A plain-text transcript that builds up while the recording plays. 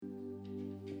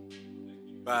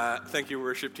Thank you,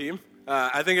 worship team.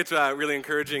 I think it's really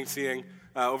encouraging seeing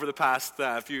over the past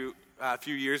few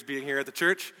years being here at the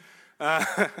church.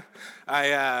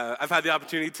 I've had the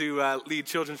opportunity to lead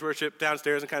children's worship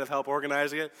downstairs and kind of help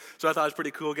organizing it. So I thought it was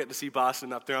pretty cool getting to see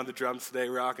Boston up there on the drums today,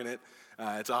 rocking it.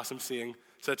 It's awesome seeing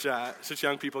such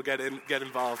young people get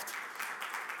involved.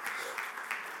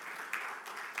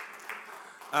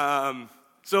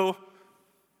 So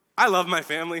I love my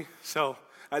family. So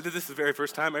I did this the very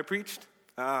first time I preached.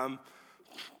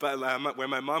 But when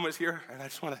my mom was here, and I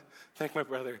just want to thank my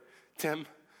brother Tim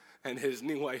and his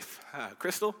new wife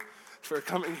Crystal for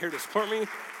coming here to support me.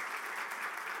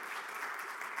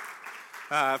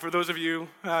 For those of you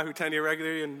who attend here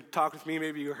regularly and talk with me,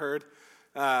 maybe you heard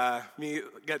me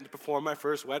getting to perform my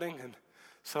first wedding, and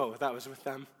so that was with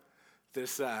them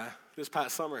this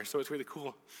past summer. So it's really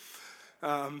cool.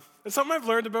 And something I've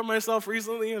learned about myself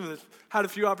recently, and I've had a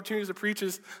few opportunities to preach,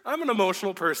 is I'm an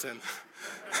emotional person.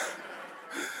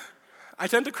 I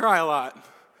tend to cry a lot.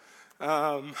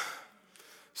 And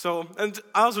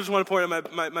I also just want to point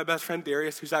out my best friend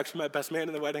Darius, who's actually my best man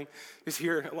in the wedding, is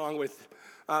here along with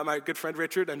my good friend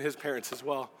Richard and his parents as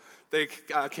well. They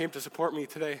came to support me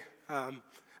today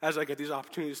as I get these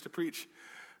opportunities to preach.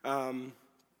 Moving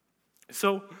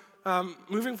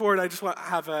forward, I just want to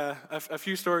have a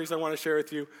few stories I want to share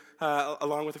with you,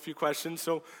 along with a few questions.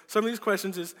 So some of these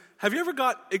questions is, have you ever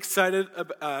got excited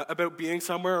about being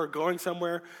somewhere or going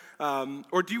somewhere?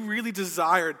 Or do you really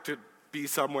desire to be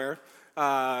somewhere?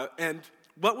 And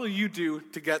what will you do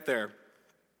to get there?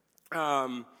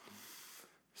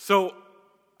 So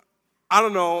I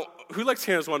don't know, who likes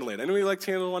Canada's Wonderland? Anybody like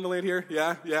Canada's Wonderland here?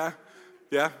 Yeah.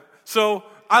 So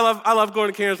I love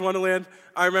going to Canada's Wonderland.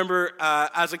 I remember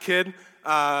as a kid,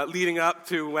 leading up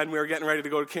to when we were getting ready to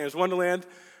go to Canada's Wonderland,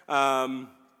 I'll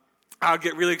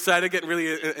get really excited, getting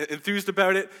really enthused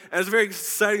about it. And it's a very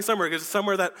exciting summer because it's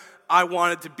somewhere that I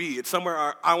wanted to be. It's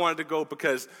somewhere I wanted to go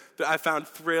because I found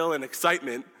thrill and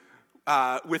excitement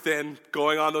within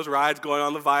going on those rides, going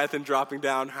on Leviathan, dropping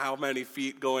down how many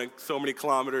feet, going so many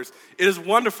kilometers. It is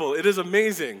wonderful. It is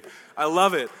amazing. I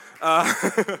love it.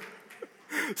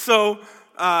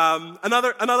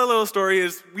 Another little story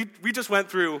is we just went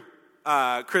through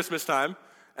Christmas time,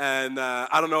 and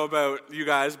I don't know about you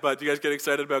guys, but do you guys get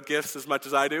excited about gifts as much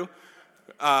as I do?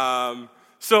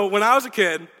 So when I was a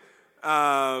kid,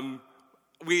 the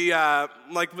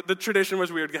tradition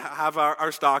was we would have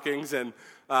our stockings, and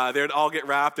they would all get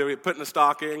wrapped. They would get put in a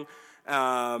stocking,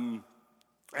 and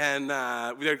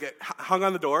we would get hung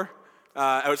on the door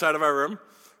outside of our room.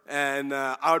 And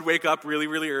I would wake up really,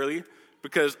 really early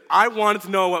because I wanted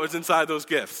to know what was inside those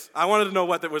gifts. I wanted to know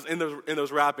what that was in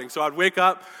those wrappings. So I'd wake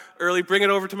up early, bring it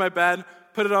over to my bed,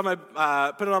 put it on my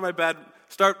bed,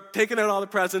 start taking out all the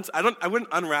presents. I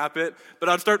wouldn't unwrap it, but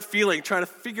I'd start trying to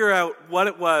figure out what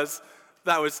it was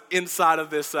that was inside of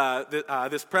this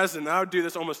present. And I would do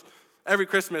this almost every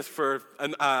Christmas for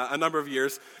a number of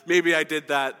years. Maybe I did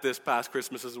that this past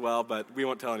Christmas as well, but we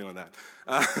won't tell anyone that.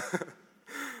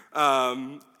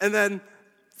 And then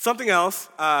something else,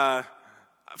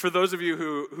 for those of you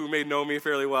who may know me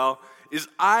fairly well, is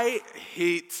I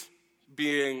hate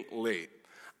being late.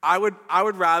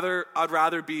 I'd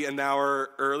rather be an hour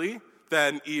early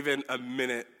than even a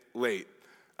minute late.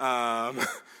 And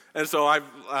so I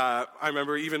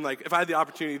remember even if I had the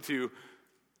opportunity to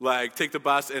take the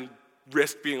bus and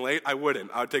risk being late, I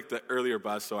wouldn't. I would take the earlier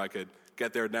bus so I could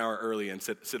get there an hour early and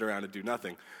sit around and do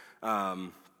nothing.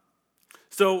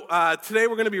 So today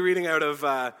we're going to be reading out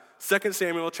of 2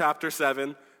 Samuel chapter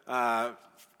 7,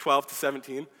 12 to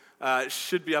 17. It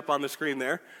should be up on the screen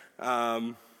there.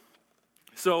 2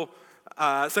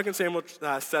 Samuel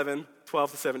 7,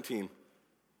 12 to 17.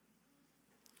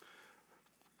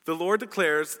 The Lord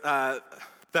declares that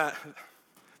the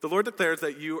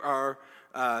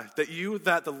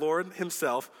Lord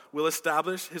Himself will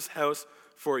establish His house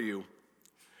for you.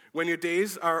 When your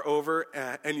days are over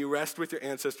and you rest with your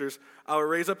ancestors, I will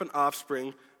raise up an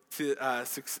offspring to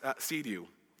succeed you,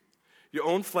 your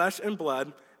own flesh and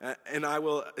blood, and I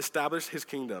will establish His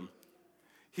kingdom.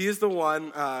 He is the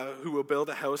one who will build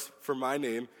a house for my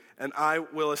name, and I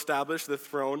will establish the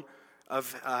throne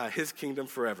of His kingdom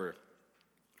forever.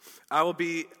 I'll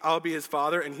be His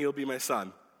father, and He'll be my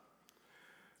son.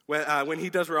 When he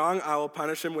does wrong, I will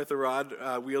punish him with a rod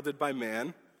wielded by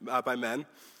men,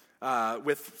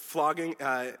 with flogging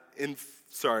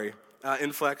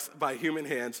inflicts by human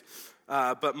hands.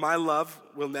 But my love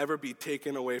will never be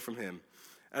taken away from him,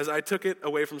 as I took it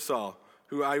away from Saul,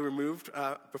 who I removed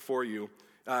before you.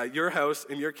 Your house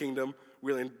and your kingdom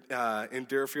will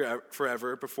endure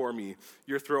forever before me.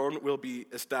 Your throne will be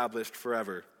established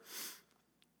forever.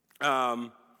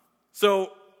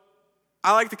 So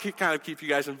I like to keep you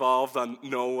guys involved on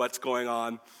know what's going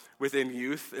on within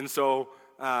youth. And so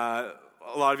a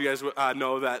lot of you guys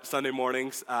know that Sunday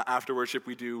mornings after worship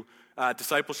we do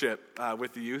discipleship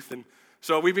with the youth. And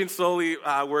so we've been slowly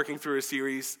working through a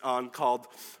series called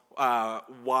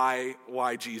Why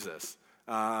Jesus.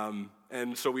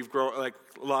 And so we've grown, like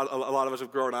a lot of us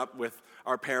have grown up with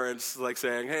our parents like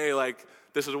saying, hey, like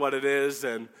this is what it is,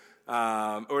 and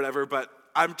or whatever. But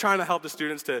I'm trying to help the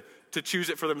students to choose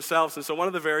it for themselves. And so one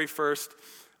of the very first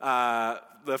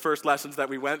lessons that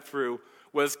we went through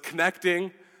was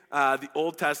connecting the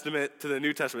Old Testament to the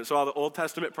New Testament. So all the Old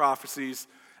Testament prophecies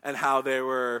and how they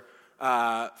were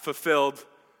fulfilled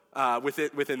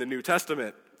within the New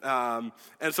Testament. And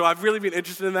so I've really been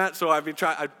interested in that. So I've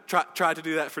tried to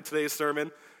do that for today's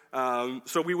sermon.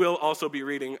 So we will also be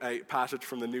reading a passage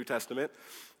from the New Testament.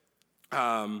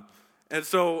 And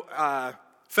so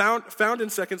found in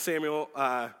 2 Samuel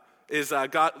is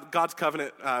God's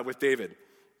covenant with David.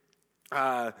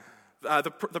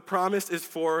 The promise is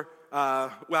for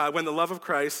when the love of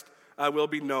Christ will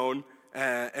be known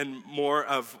and more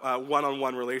of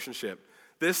one-on-one relationship.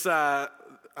 This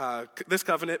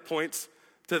covenant points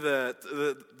to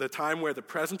the time where the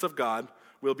presence of God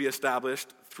will be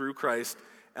established through Christ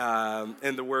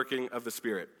and the working of the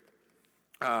Spirit.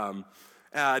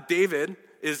 David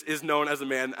is known as a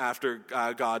man after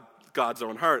God's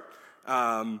own heart.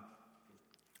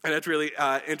 And it's really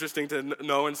interesting to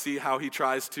know and see how he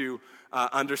tries to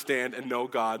understand and know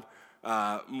God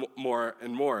more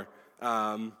and more.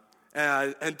 And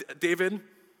David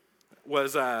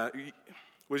was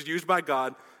used by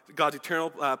God's eternal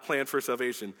plan for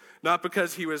salvation, not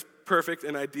because he was perfect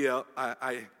and ideal,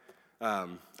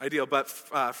 but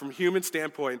from human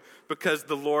standpoint, because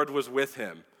the Lord was with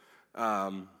him.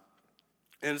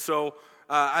 And so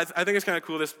I think it's kind of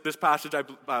cool. This passage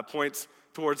points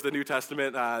towards the New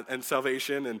Testament and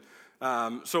salvation. And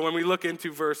so when we look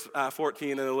into verse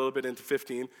 14 and a little bit into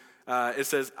 15, it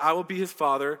says, I will be his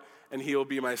father, and he will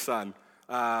be my son.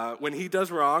 When he does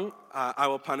wrong, I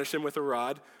will punish him with a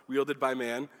rod wielded by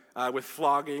man, with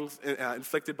floggings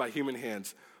inflicted by human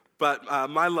hands. But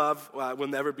my love will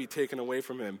never be taken away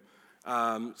from him.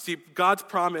 See, God's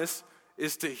promise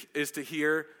is to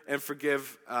hear and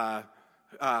forgive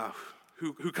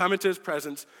who come into his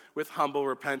presence with humble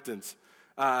repentance.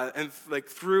 And like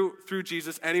through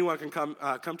Jesus, anyone can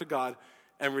come to God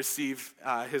and receive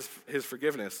his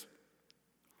forgiveness.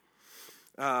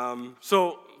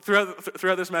 So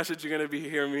throughout this message, you're going to be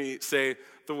hearing me say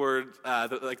the word,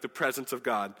 the presence of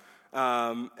God.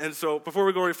 And so before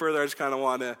we go any further, I just kind of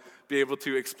want to be able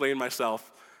to explain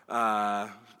myself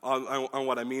on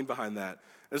what I mean behind that.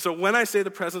 And so when I say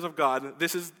the presence of God,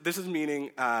 this is meaning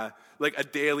like a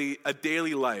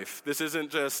daily life. This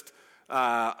isn't just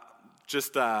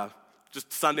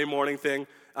Sunday morning thing.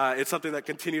 It's something that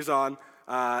continues on,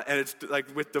 and it's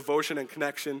like with devotion and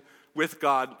connection with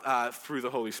God through the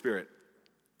Holy Spirit.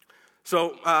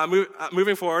 So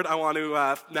moving forward, I want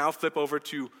to now flip over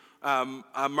to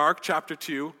Mark chapter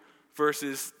 2,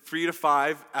 verses 3 to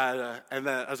 5, and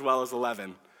then as well as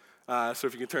 11. So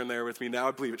if you can turn there with me now,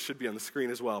 I believe it should be on the screen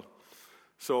as well.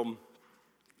 So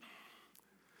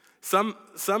some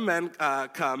men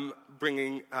come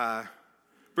bringing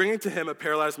to him a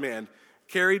paralyzed man,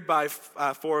 carried by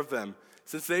 4 of them.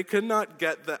 Since they could not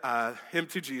get him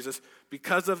to Jesus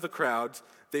because of the crowds,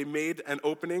 they made an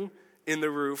opening in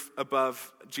the roof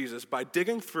above Jesus by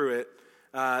digging through it,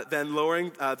 then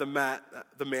lowering the mat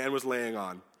the man was laying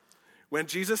on. When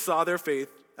Jesus saw their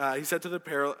faith, he said to the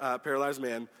paralyzed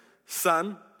man,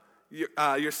 "Son,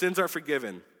 your sins are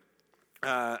forgiven.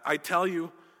 I tell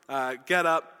you, get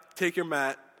up, take your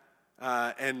mat,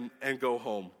 and go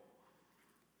home."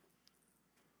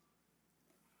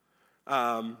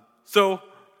 So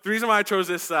the reason why I chose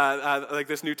this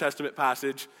this New Testament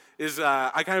passage is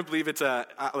I kind of believe it's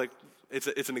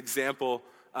an example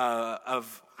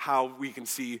of how we can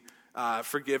see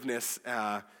forgiveness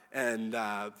and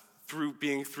through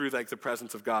the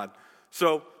presence of God.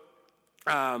 So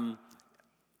my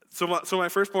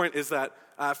first point is that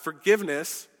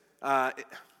forgiveness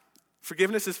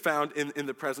is found in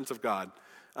the presence of God.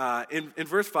 In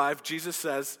verse 5, Jesus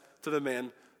says to the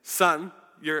man, "Son,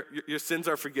 your sins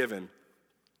are forgiven."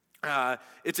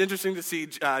 It's interesting to see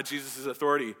Jesus'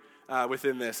 authority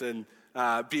within this, and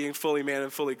being fully man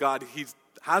and fully God, he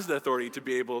has the authority to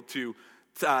be able to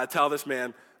tell this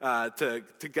man to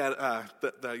get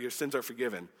that your sins are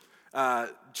forgiven.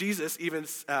 Jesus even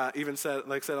said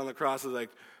on the cross, is like,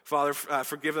 "Father,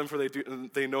 forgive them, for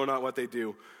they know not what they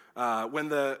do."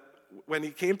 When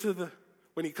he comes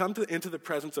into the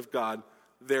presence of God,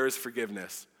 there is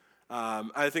forgiveness.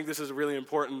 I think this is really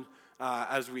important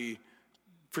as we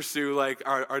pursue like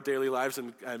our daily lives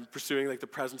and pursuing like the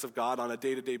presence of God on a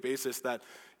day-to-day basis, that,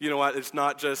 you know what, it's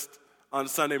not just on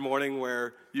Sunday morning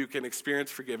where you can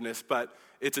experience forgiveness, but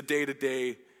it's a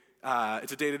day-to-day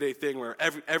thing where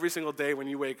every single day when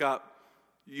you wake up,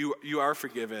 you are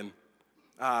forgiven,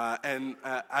 and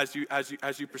as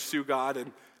you pursue God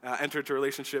and enter into a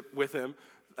relationship with Him,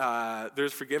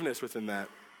 there's forgiveness within that,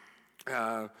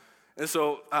 and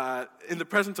so in the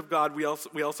presence of God, we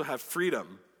also have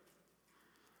freedom.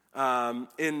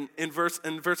 In verse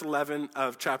 11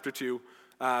 of chapter 2,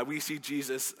 we see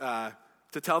Jesus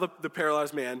to tell the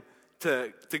paralyzed man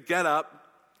to get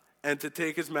up and to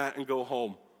take his mat and go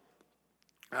home.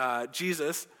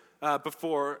 Just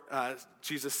before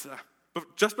Jesus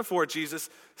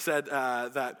said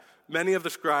that many of the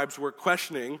scribes were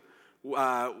questioning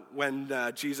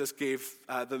when Jesus forgave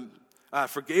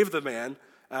the man,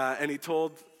 and he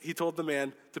told the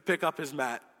man to pick up his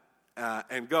mat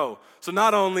and go. So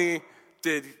not only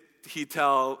did he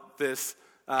tell this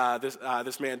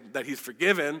man that he's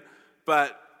forgiven,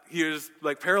 but he was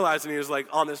like paralyzed and he was like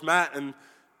on this mat, and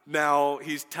now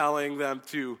he's telling them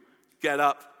to get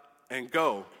up and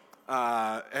go.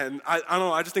 And I don't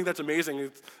know, I just think that's amazing.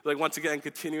 It's like, once again,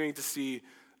 continuing to see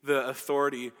the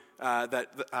authority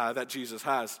that Jesus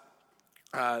has.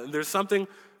 There's something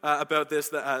about this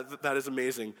that is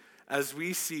amazing. As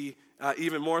we see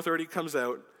even more authority comes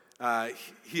out,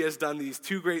 he has done these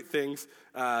two great things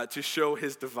to show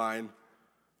his divine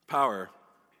power.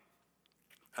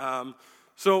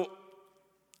 So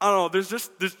I don't know. There's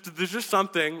just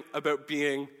something about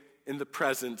being in the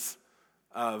presence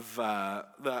of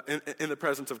in the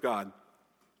presence of God.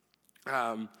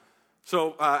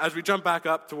 So as we jump back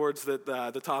up towards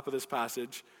the top of this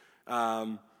passage,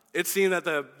 it's seen that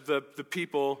the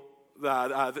people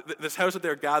this house that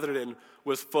they're gathered in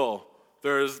was full.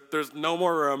 There's no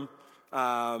more room,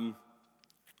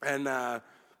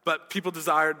 but people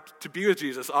desired to be with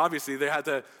Jesus. Obviously, they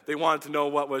wanted to know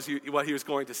what he was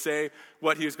going to say,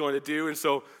 what he was going to do, and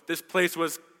so this place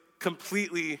was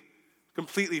completely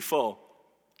full.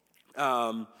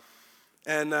 I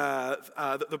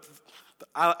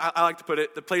like to put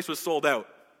it, the place was sold out.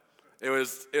 It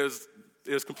was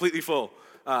completely full.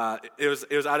 It was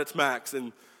at its max,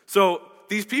 and so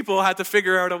these people had to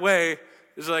figure out a way.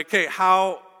 It's like, okay,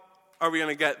 how are we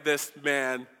going to get this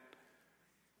man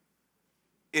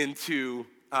into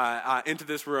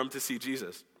this room to see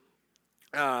Jesus?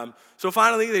 So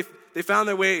finally, they found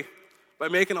their way by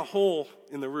making a hole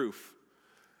in the roof.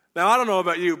 Now, I don't know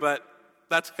about you, but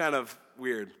that's kind of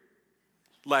weird.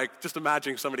 Like, just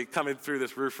imagining somebody coming through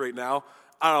this roof right now.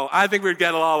 I don't know. I think we'd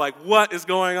get a lot like, what is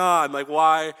going on? Like,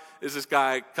 why is this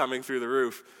guy coming through the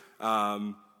roof?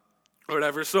 Or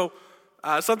whatever. So,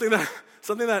 something that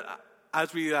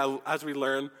as we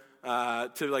learn to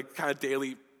like kind of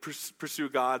daily pursue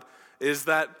God is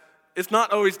that it's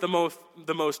not always the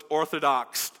most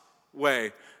orthodox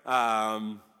way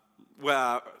to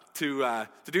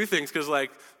do things, because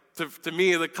like to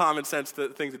me the common sense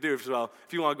thing to do is, well,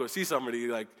 if you want to go see somebody,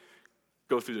 like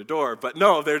go through the door. But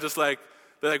no, they're like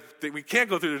we can't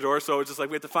go through the door, so it's just like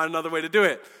we have to find another way to do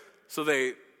it. So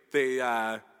they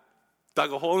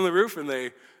dug a hole in the roof and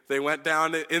they went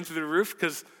down into the roof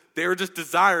because they were just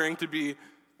desiring to be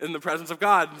in the presence of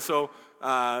God. And so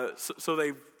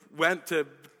they went to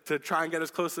try and get as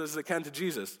close as they can to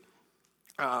Jesus.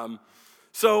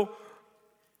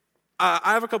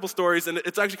 I have a couple stories, and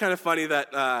it's actually kind of funny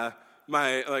that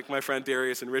my friend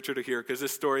Darius and Richard are here, because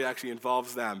this story actually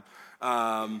involves them.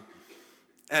 So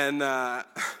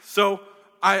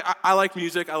I like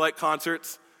music. I like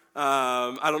concerts.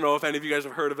 I don't know if any of you guys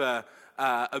have heard of a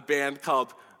band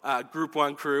called Group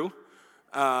One Crew.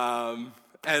 And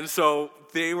so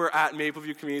they were at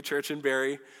Mapleview Community Church in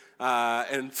Barrie.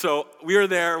 And so we were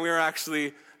there, and we were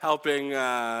actually helping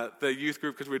the youth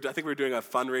group, because I think we were doing a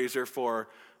fundraiser for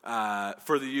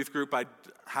the youth group by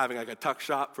having like a tuck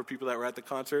shop for people that were at the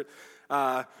concert.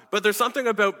 But there's something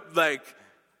about like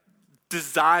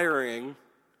desiring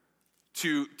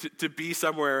to be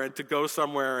somewhere and to go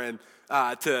somewhere and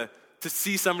to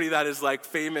see somebody that is like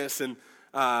famous. And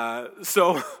I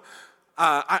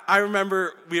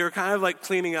remember we were kind of like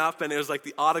cleaning up, and it was like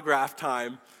the autograph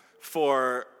time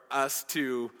for us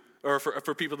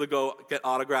for people to go get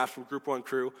autographs from Group One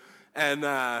Crew. And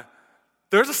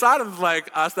there's a side of like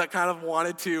us that kind of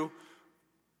wanted to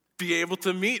be able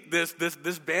to meet this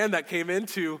band that came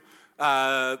into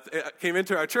our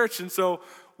church. And so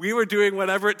we were doing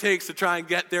whatever it takes to try and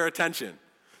get their attention.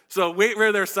 So right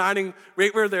where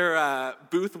their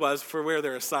booth was for where they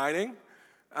were signing,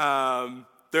 right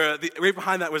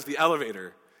behind that was the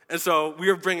elevator. And so we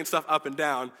were bringing stuff up and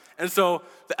down. And so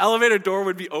the elevator door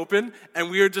would be open, and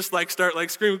we would just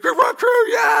start screaming, "Crew,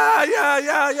 yeah, yeah,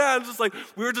 yeah, yeah." And just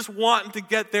we were just wanting to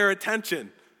get their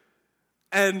attention.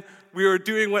 And we were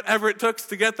doing whatever it took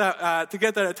to get that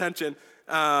attention,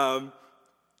 or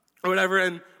whatever.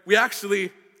 And we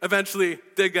actually eventually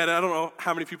did get it. I don't know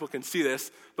how many people can see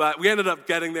this, but we ended up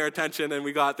getting their attention, and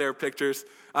we got their pictures.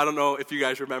 I don't know if you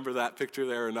guys remember that picture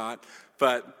there or not,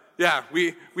 but yeah,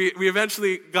 we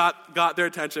eventually got their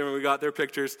attention, and we got their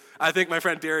pictures. I think my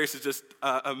friend Darius is just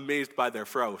amazed by their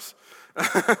froze.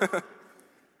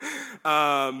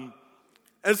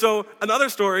 And so another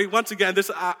story, once again, this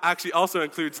actually also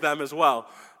includes them as well,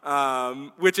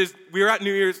 which is we were at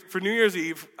New Year's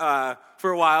Eve for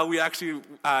a while. We actually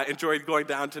enjoyed going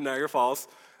down to Niagara Falls,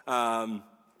 and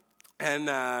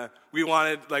we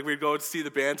wanted, we'd go to see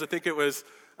the bands. I think it was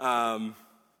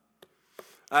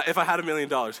If I Had $1 Million.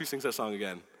 Who sings that song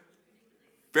again?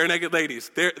 Bare Naked Ladies.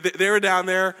 They were down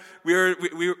there.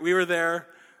 We were there,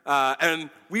 and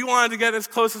we wanted to get as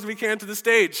close as we can to the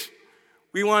stage.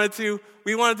 We wanted to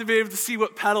be able to see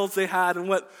what pedals they had and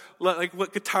what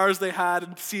guitars they had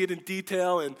and see it in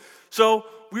detail. And so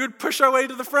we would push our way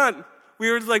to the front. We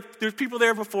were there's people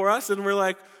there before us, and we're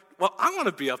like, well, I want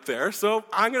to be up there, so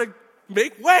I'm going to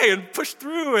make way and push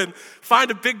through and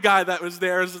find a big guy that was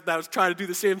there that was trying to do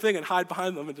the same thing and hide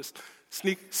behind them and just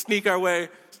sneak their way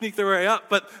up.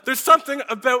 But there's something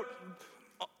about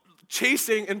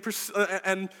chasing and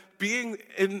being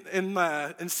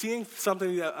in seeing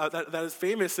something that is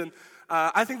famous, and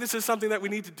I think this is something that we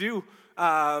need to do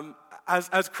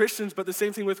as Christians. But the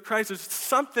same thing with Christ. There's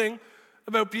something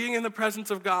about being in the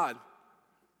presence of God.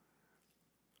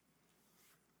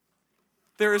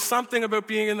 There is something about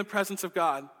being in the presence of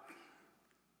God.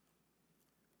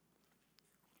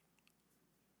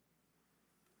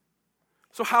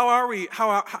 So how are we?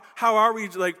 How are we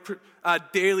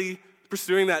daily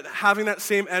pursuing that, having that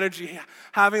same energy,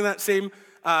 having that same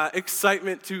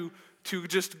excitement to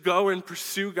just go and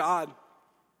pursue God?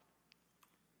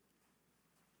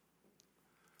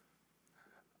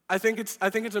 I think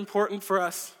it's important for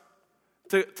us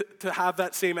to have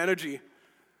that same energy,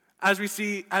 as we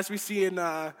see in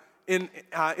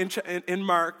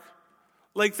Mark.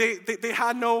 They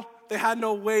had no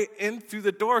way in through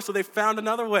the door, so they found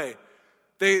another way.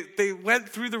 They went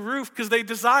through the roof because they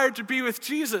desired to be with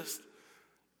Jesus.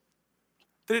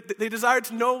 They desired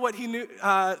to know what he knew,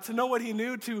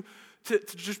 to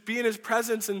just be in his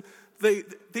presence, and they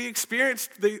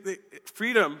experienced the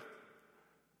freedom.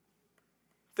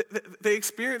 They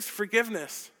experienced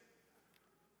forgiveness.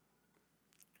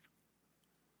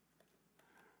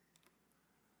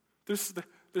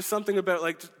 There's something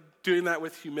about doing that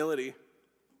with humility.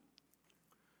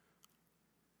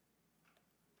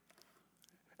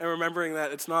 And remembering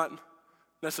that it's not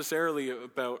necessarily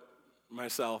about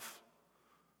myself.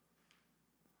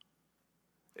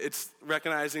 It's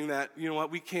recognizing that, you know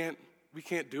what, we can't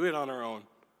do it on our own.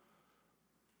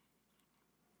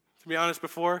 To be honest,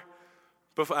 before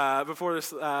this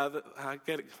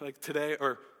today,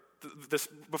 or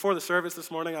before the service this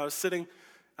morning, I was sitting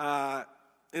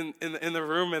in the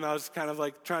room, and I was kind of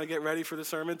trying to get ready for the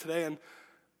sermon today, and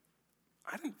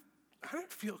I didn't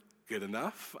feel good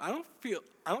enough. I don't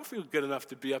feel good enough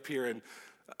to be up here and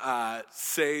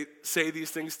say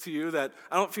these things to you. That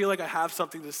I don't feel like I have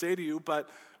something to say to you. But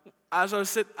as I was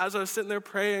sitting there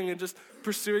praying and just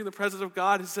pursuing the presence of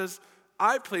God, He says,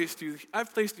 I've placed you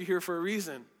here for a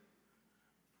reason.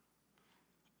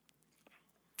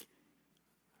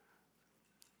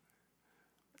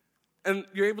 And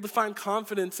you're able to find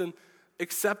confidence and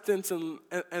acceptance and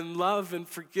love and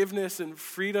forgiveness and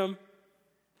freedom.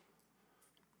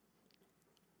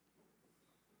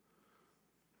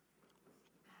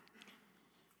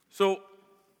 So,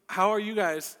 how are you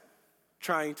guys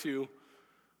trying to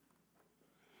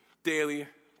daily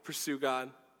pursue God?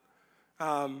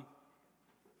 So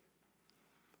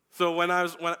when I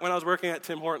was working at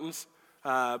Tim Hortons,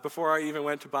 before I even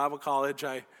went to Bible college,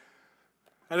 I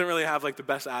didn't really have the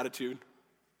best attitude.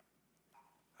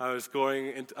 I was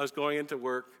going into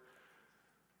work,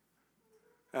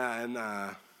 and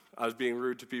I was being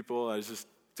rude to people. I just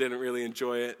didn't really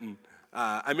enjoy it, and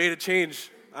I made a change.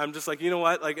 I'm just you know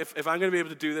what? If I'm going to be able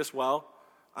to do this well,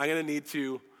 I'm going to need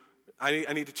to.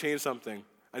 I need to change something.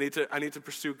 I need to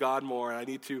pursue God more, and I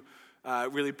need to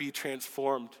really be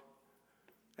transformed.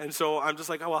 And so I'm just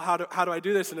well, how do I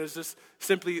do this? And it's just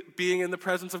simply being in the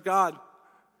presence of God.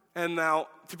 And now,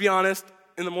 to be honest,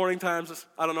 in the morning times,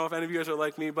 I don't know if any of you guys are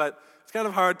like me, but it's kind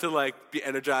of hard to be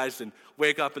energized and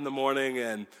wake up in the morning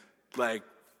and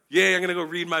yay, I'm going to go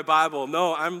read my Bible.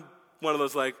 No, I'm one of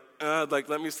those like,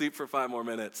 let me sleep for 5 more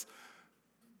minutes.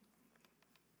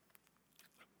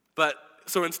 But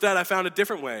so instead, I found a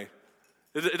different way.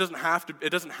 It doesn't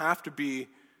have to be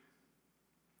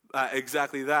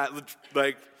exactly that.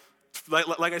 Like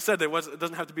I said, it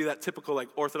doesn't have to be that typical like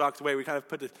Orthodox way. We kind of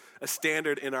put a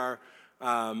standard in our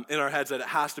heads that it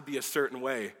has to be a certain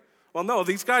way. Well, no,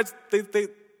 these guys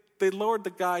they lowered the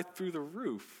guy through the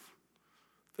roof.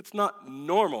 That's not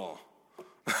normal.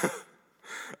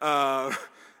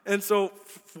 And so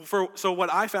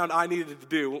what I found I needed to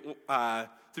do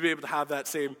to be able to have that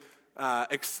same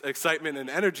excitement and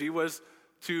energy was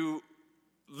to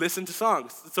listen to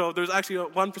songs. So there's actually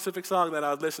one specific song that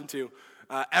I would listen to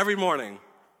every morning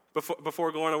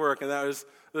before going to work, and that was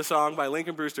the song by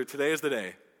Lincoln Brewster, "Today Is the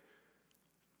Day."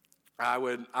 I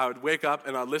would wake up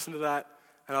and I'd listen to that,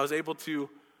 and I was able to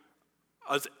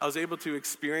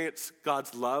experience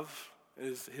God's love,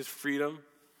 His freedom,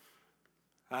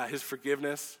 His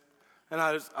forgiveness, and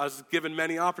I was given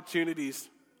many opportunities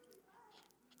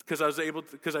because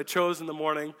I chose in the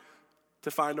morning to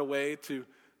find a way to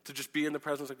just be in the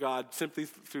presence of God simply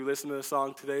through listening to the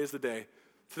song, "Today is the day."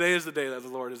 Today is the day that the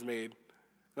Lord has made,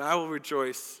 and I will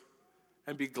rejoice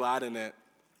and be glad in it.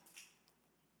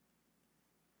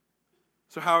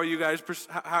 So how are you guys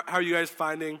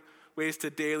finding ways to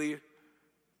daily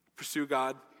pursue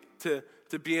God, to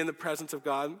be in the presence of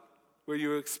God, where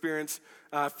you experience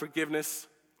forgiveness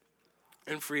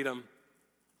and freedom?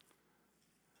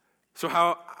 So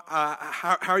how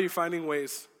are you finding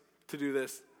ways to do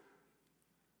this?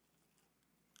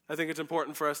 I think it's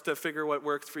important for us to figure what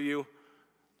works for you.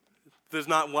 There's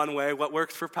not one way. What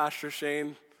works for Pastor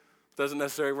Shane doesn't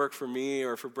necessarily work for me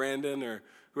or for Brandon or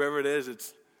whoever it is.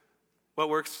 It's what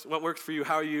works for you.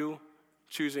 How are you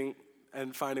choosing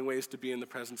and finding ways to be in the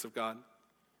presence of God?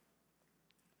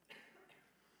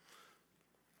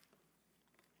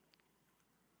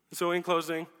 So in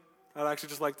closing, I'd actually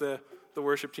just like the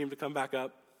worship team to come back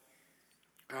up.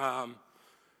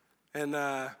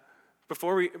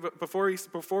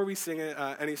 Before we sing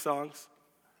any songs,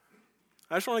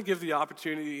 I just want to give the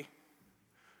opportunity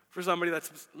for somebody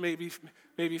that's maybe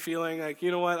feeling like, you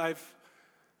know what, I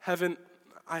haven't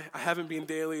been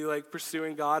daily like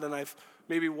pursuing God, and I've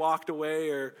maybe walked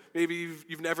away, or maybe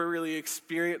you've never really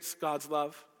experienced God's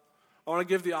love. I want to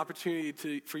give the opportunity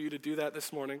for you to do that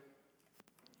this morning.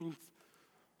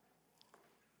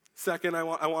 Second, I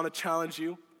want to challenge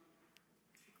you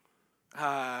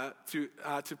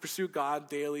to pursue God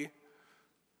daily,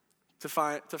 to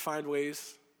find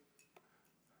ways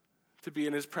to be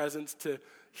in His presence, to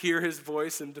hear His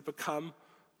voice, and to become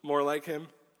more like Him.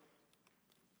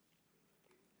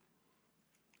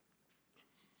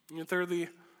 And thirdly,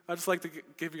 I'd just like to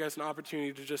give you guys an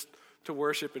opportunity to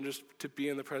worship and just to be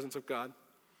in the presence of God.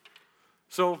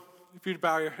 So if you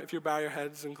bow your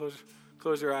heads and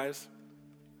close your eyes.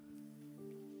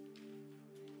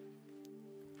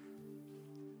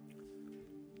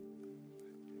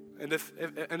 And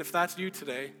if that's you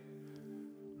today,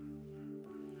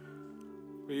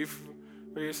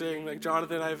 where you're saying like,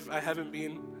 Jonathan, I haven't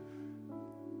been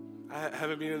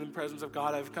in the presence of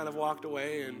God. I've kind of walked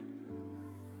away, and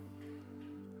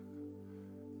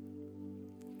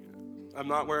I'm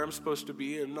not where I'm supposed to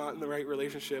be, and not in the right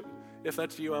relationship. If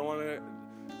that's you, I want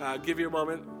to give you a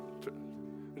moment to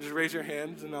just raise your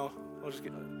hands, and I'll just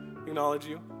acknowledge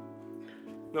you.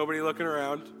 Nobody looking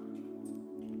around.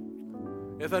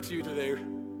 If that's you today,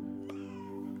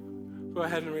 go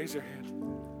ahead and raise your hand.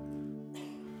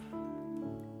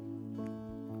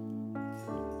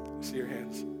 I see your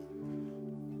hands.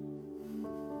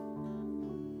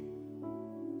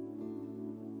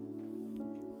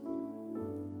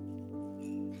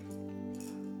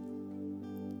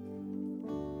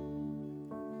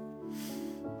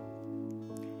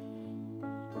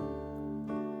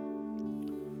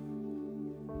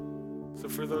 So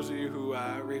for those of you who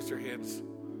raised your hands,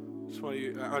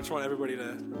 I just want everybody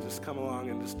to just come along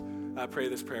and just pray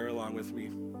this prayer along with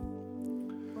me.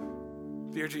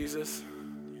 Dear Jesus,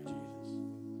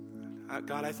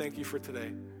 God, I thank you for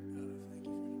today.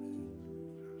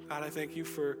 God, I thank you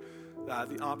for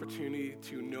the opportunity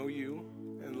to know you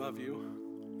and love you.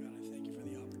 God, I thank you for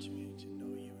the opportunity to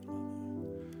know you and love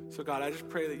you. So God, I just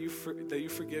pray that you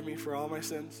forgive me for all my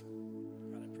sins.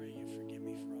 God, I pray you forgive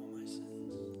me for all my sins.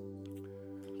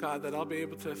 God, that I'll be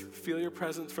able to feel your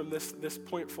presence from this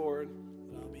point forward.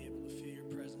 That I'll be able to feel your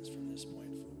presence from this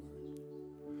point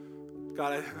forward.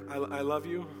 God, I love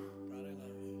you. God, I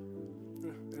love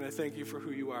you. And I thank you for who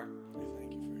you are. I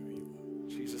thank you for who you are. In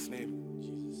Jesus' name. In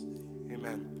Jesus' name.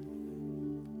 Amen.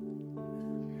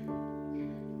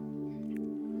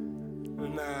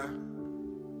 And I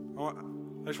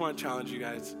just want to challenge you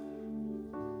guys.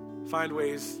 find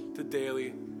ways to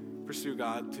daily pursue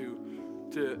God,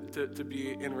 to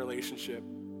be in relationship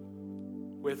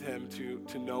with him,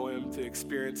 to know him, to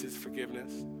experience his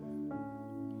forgiveness.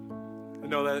 And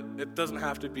know that it doesn't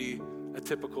have to be a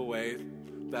typical way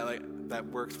that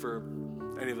works for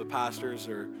any of the pastors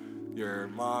or your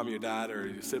mom, your dad, or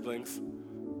your siblings.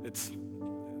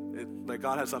 Like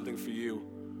God has something for you,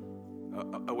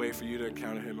 a way for you to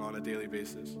encounter him on a daily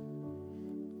basis.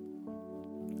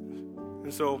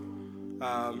 And so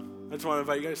I just want to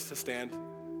invite you guys to stand.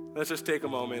 Let's just take a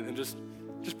moment and just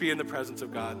be in the presence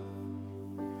of God.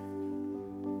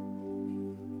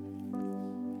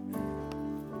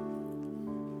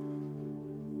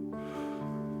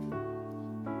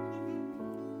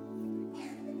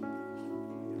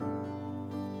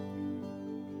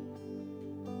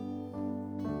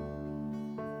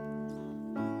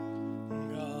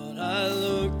 God, I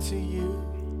look to you.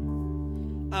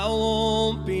 I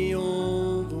won't be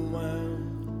overwhelmed.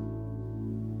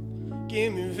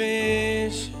 Give me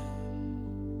vision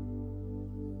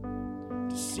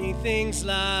to see things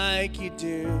like you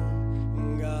do.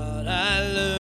 God, I look